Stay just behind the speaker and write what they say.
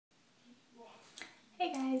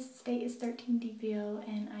Today's date is 13 DPO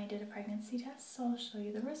and I did a pregnancy test, so I'll show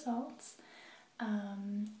you the results.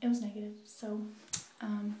 It was negative, so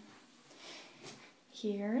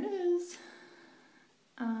here it is.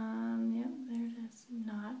 Yep, there it is,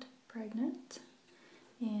 not pregnant.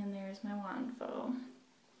 And there's my wand photo.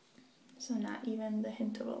 So not even the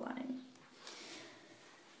hint of a line.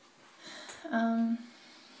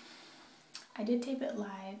 I did tape it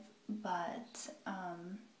live, but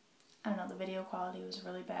I don't know, the video quality was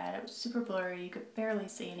really bad. It was super blurry, you could barely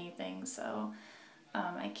see anything, so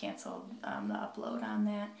I canceled the upload on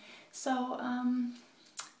that. So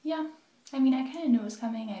yeah, I mean, I kind of knew it was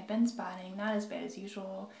coming. I'd been spotting, not as bad as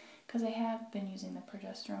usual, because I have been using the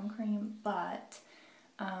progesterone cream, but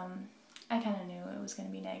I kind of knew it was going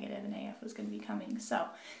to be negative and AF was going to be coming. So,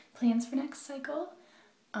 plans for next cycle,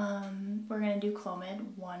 we're going to do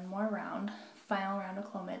Clomid, one more round, final round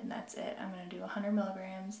of Clomid, and that's it. I'm going to do 100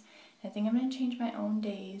 milligrams. I think I'm going to change my own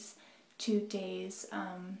days to days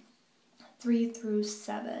 3 through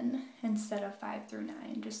 7 instead of 5 through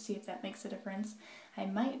 9, just see if that makes a difference. I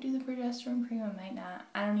might do the progesterone cream, I might not.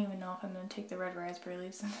 I don't even know if I'm going to take the red raspberry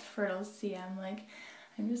leaves and the fertile C.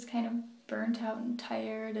 I'm just kind of burnt out and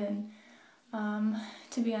tired, and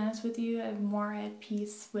to be honest with you, I'm more at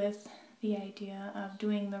peace with the idea of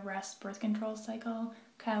doing the rest birth control cycle.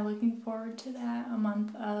 Kind of looking forward to that, a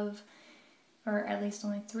month of, or at least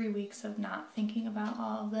only 3 weeks of not thinking about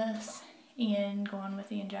all of this and going with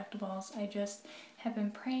the injectables. I just have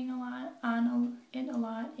been praying a lot on it a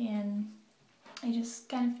lot, and I just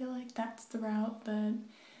kind of feel like that's the route that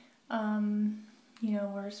you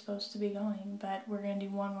know, we're supposed to be going, but we're going to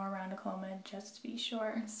do one more round of Clomid just to be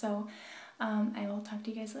sure. So I will talk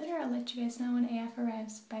to you guys later. I'll let you guys know when AF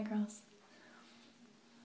arrives. Bye, girls.